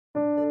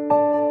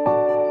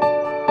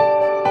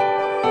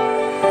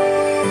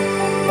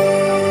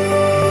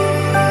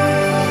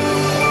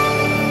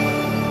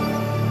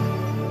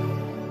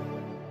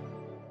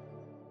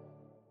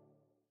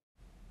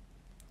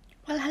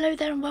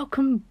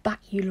welcome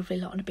back, you lovely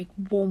lot, and a big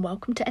warm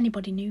welcome to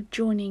anybody new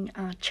joining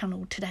our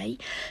channel today.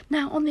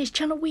 Now, on this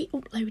channel we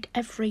upload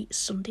every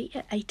Sunday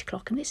at 8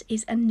 o'clock, and this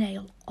is a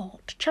nail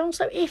art channel.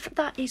 So if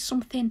that is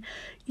something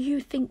you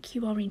think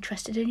you are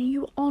interested in and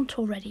you aren't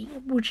already,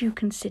 would you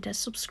consider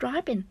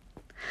subscribing?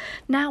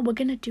 Now we're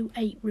going to do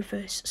a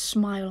reverse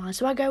smile line.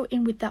 So I go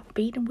in with that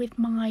bead and with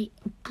my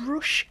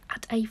brush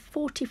at a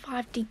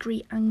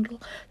 45-degree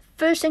angle.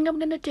 First thing I'm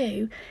going to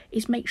do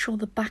is make sure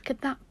the back of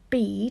that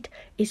bead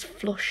is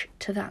flush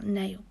to that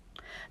nail.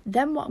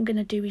 Then what I'm going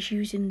to do is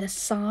using the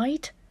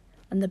side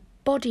and the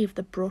body of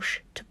the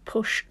brush to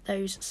push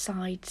those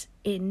sides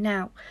in.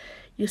 Now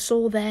you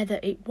saw there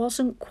that it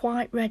wasn't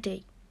quite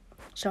ready,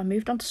 so I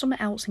moved on to something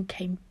else and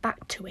came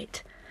back to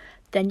it.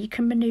 Then you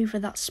can manoeuvre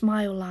that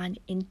smile line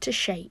into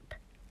shape.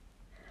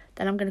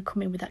 Then I'm going to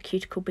come in with that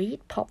cuticle bead,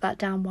 pop that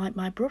down, wipe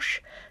my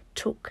brush,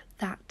 tuck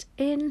that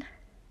in,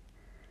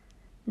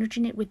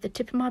 nudging it with the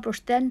tip of my brush,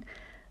 then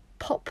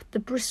pop the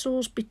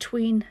bristles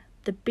between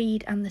the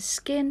bead and the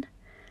skin,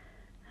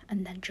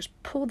 and then just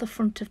pull the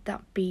front of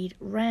that bead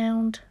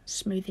round,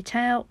 smooth it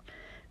out,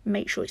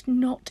 make sure it's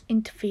not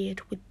interfered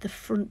with the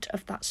front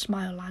of that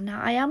smile line. Now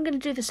I am going to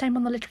do the same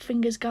on the little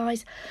fingers,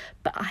 guys,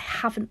 but I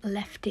haven't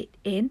left it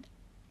in.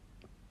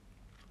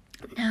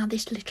 Now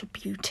this little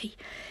beauty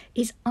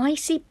is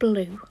Icy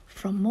Blue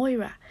from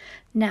Moyra.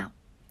 Now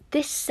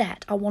this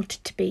set I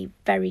wanted to be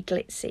very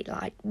glitzy,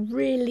 like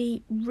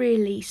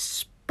really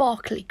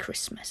sparkly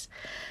Christmas.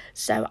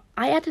 So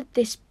I added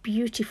this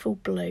beautiful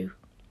blue,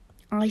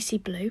 icy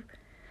blue.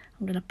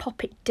 I'm going to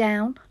pop it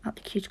down at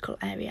the cuticle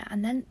area,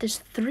 and then there's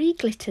 3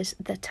 glitters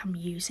that I'm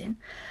using.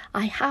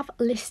 I have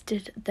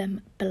listed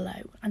them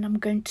below and I'm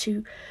going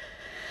to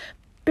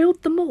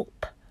build them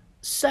up.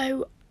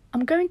 So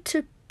I'm going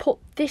to put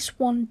this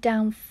one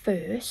down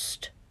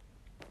first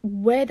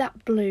where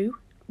that blue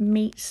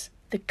meets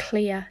the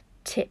clear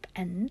tip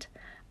end,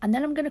 and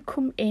then I'm going to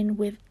come in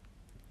with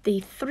the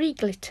 3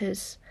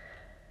 glitters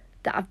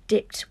that I've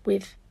dipped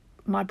with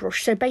my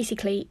brush. So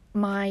basically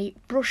my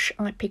brush,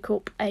 I pick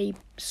up a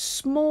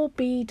small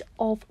bead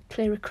of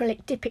clear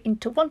acrylic, dip it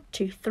into 1,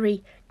 2,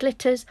 3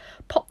 glitters,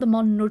 pop them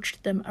on, nudge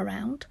them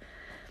around,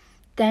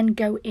 then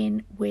go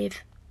in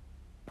with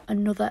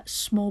another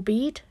small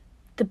bead.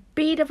 The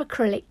bead of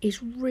acrylic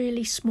is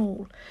really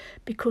small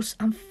because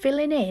I'm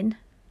filling in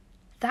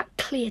that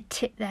clear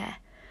tip there.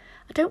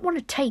 I don't want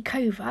to take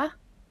over,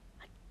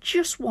 I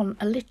just want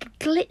a little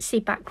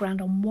glitzy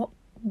background on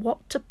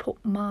what to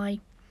put my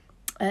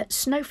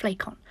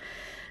snowflake on.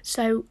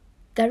 So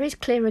there is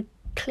clear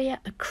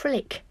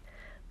acrylic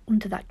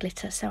under that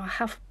glitter, so I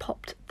have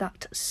popped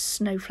that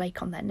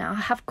snowflake on there. Now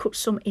I have cut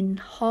some in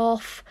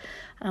half,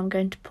 and I'm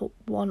going to put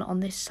one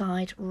on this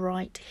side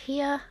right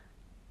here.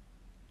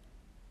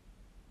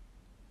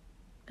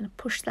 I'm going to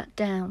push that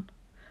down,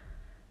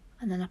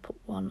 and then I put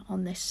one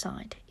on this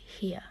side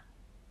here.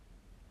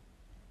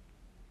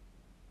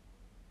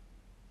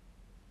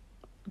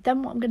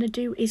 Then what I'm going to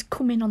do is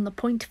come in on the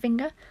pointer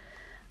finger,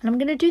 and I'm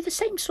going to do the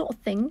same sort of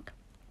thing,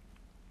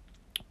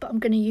 but I'm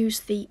going to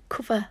use the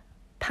cover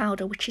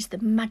powder, which is the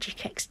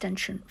magic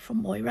extension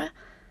from Moyra.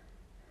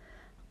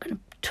 I'm going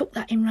to tuck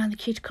that in around the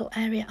cuticle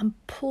area and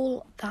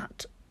pull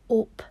that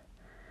up.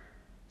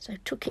 So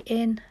tuck it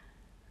in,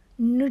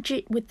 nudge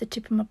it with the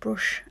tip of my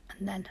brush,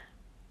 and then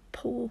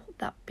pull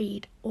that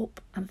bead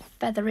up and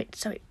feather it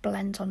so it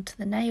blends onto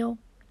the nail.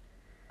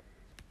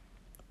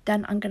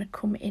 Then I'm going to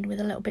come in with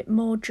a little bit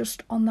more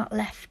just on that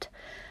left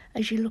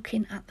as you're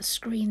looking at the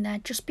screen there,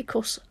 just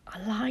because I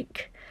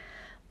like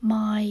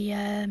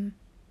my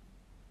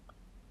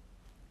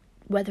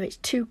whether it's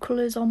 2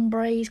 colours,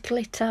 ombres,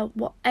 glitter,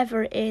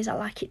 whatever it is, I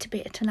like it to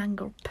be at an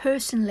angle.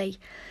 Personally,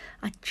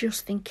 I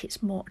just think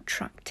it's more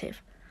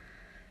attractive.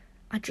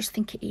 I just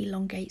think it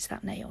elongates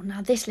that nail.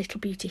 Now this little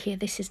beauty here,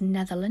 this is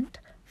Neverland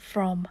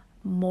from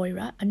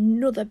Moyra,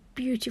 another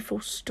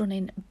beautiful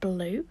stunning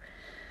blue.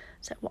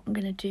 So what I'm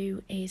going to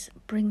do is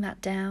bring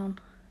that down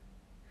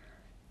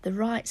the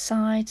right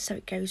side so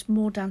it goes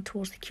more down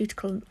towards the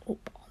cuticle and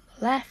up on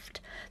the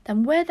left.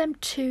 Then where them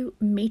 2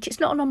 meet, it's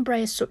not an ombre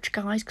as such,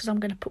 guys, because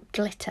I'm going to put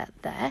glitter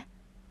there.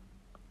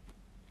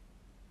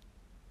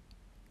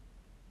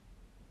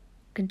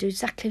 I'm going to do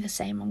exactly the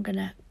same. I'm going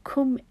to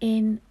come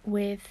in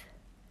with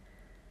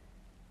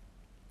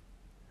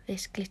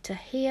this glitter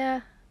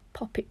here,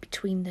 pop it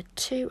between the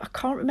 2. I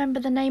can't remember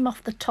the name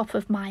off the top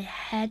of my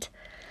head.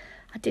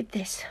 I did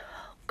this,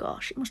 oh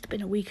gosh, it must have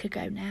been a week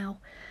ago now,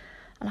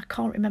 and I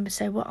can't remember.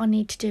 So what I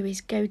need to do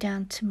is go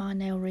down to my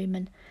nail room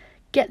and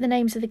get the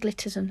names of the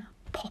glitters and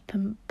pop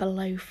them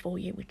below for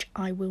you, which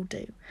I will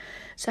do.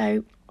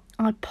 So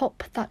I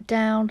pop that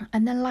down,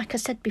 and then like I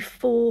said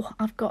before,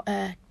 I've got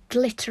a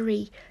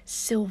glittery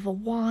silver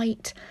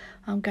white.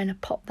 I'm going to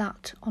pop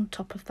that on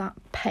top of that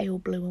pale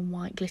blue and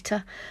white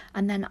glitter,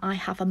 and then I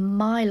have a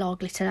mylar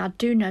glitter. I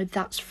do know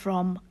that's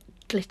from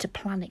Glitter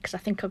Planet because I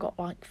think I got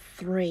like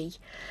 3,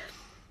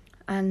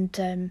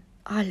 and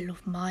I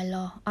love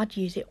mylar. I'd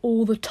use it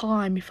all the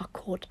time if I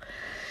could.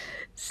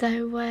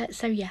 So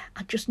yeah,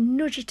 I just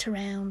nudge it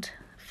around,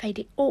 fade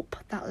it up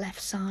that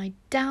left side,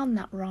 down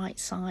that right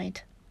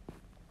side.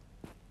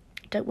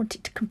 Don't want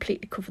it to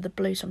completely cover the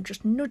blue, so I'm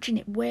just nudging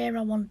it where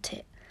I want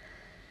it.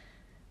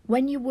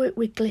 When you work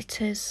with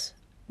glitters,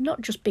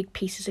 not just big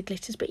pieces of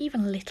glitters, but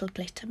even little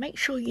glitter, make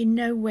sure you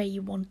know where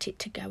you want it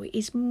to go. It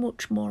is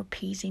much more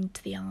appeasing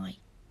to the eye.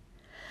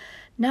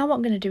 Now what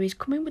I'm going to do is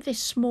come in with this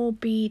small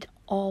bead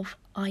of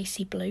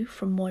icy blue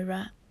from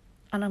Moyra,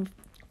 and I've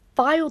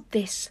filed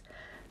this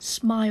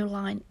smile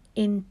line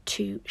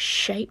into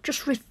shape,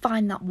 just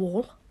refine that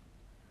wall,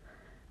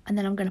 and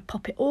then I'm going to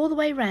pop it all the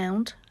way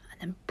round and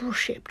then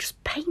brush it,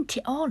 just paint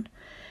it on.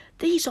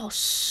 These are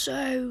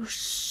so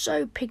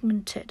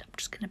pigmented. I'm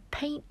just going to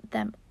paint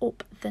them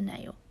up the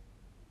nail.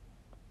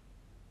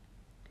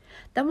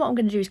 Then what I'm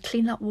going to do is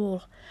clean that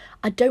wall.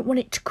 I don't want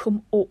it to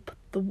come up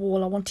the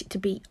wall, I want it to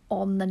be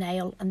on the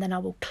nail, and then I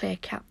will clear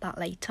cap that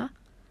later.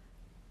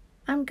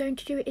 I'm going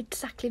to do it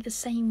exactly the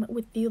same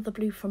with the other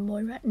blue from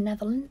Moyra,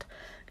 Neverland.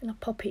 I'm going to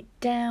pop it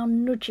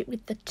down, nudge it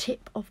with the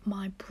tip of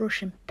my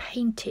brush and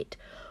paint it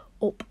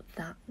up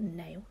that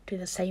nail. Do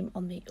the same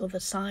on the other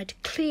side,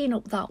 clean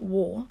up that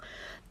wall.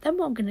 Then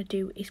what I'm going to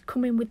do is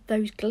come in with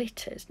those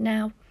glitters.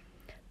 Now,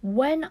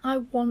 when I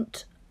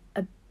want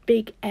a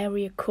big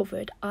area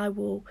covered, I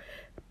will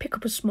pick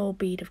up a small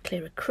bead of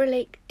clear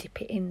acrylic,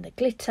 dip it in the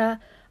glitter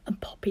and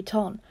pop it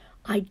on.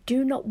 I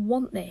do not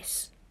want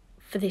this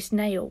for this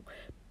nail.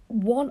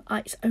 One,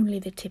 it's only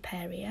the tip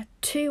area.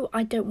 Two,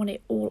 I don't want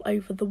it all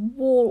over the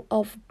wall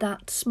of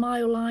that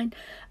smile line.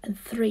 And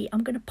three,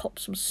 I'm going to pop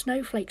some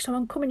snowflakes. So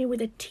I'm coming in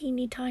with a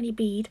teeny tiny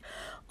bead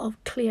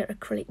of clear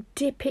acrylic.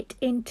 Dip it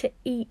into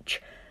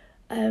each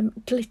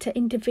glitter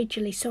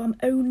individually. So I'm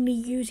only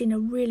using a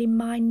really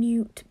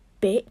minute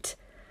bit.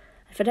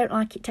 If I don't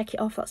like it, take it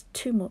off. That's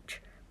too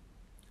much.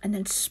 And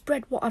then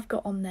spread what I've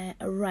got on there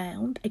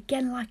around.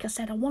 Again, like I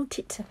said, I want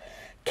it to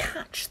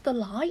catch the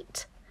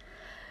light.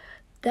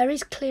 There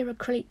is clear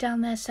acrylic down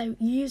there, so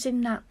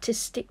using that to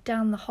stick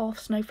down the half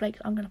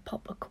snowflakes, I'm going to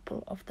pop a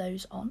couple of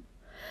those on.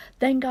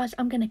 Then, guys,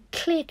 I'm going to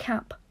clear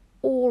cap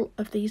all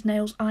of these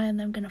nails,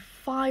 and I'm going to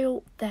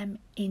file them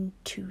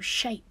into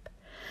shape.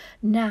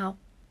 Now,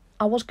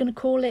 I was going to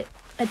call it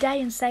a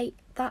day and say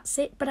that's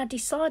it, but I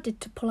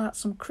decided to pull out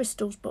some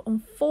crystals, but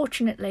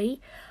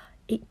unfortunately,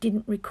 it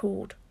didn't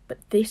record. But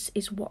this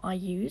is what I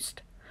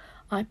used.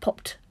 I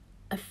popped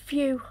a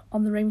few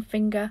on the ring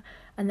finger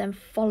and then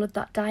followed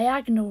that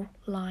diagonal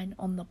line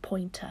on the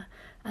pointer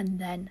and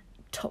then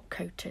top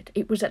coated.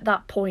 It was at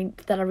that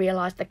point that I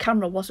realised the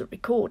camera wasn't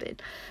recording,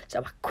 so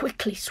I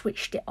quickly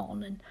switched it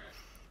on and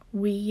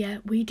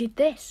we did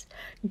this.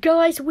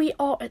 Guys, we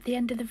are at the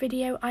end of the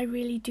video. I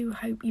really do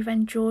hope you've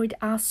enjoyed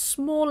our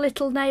small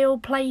little nail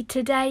play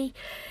today.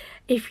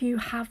 If you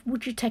have,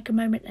 would you take a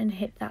moment and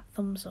hit that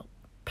thumbs up?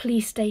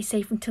 Please stay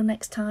safe until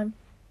next time.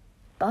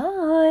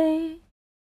 Bye.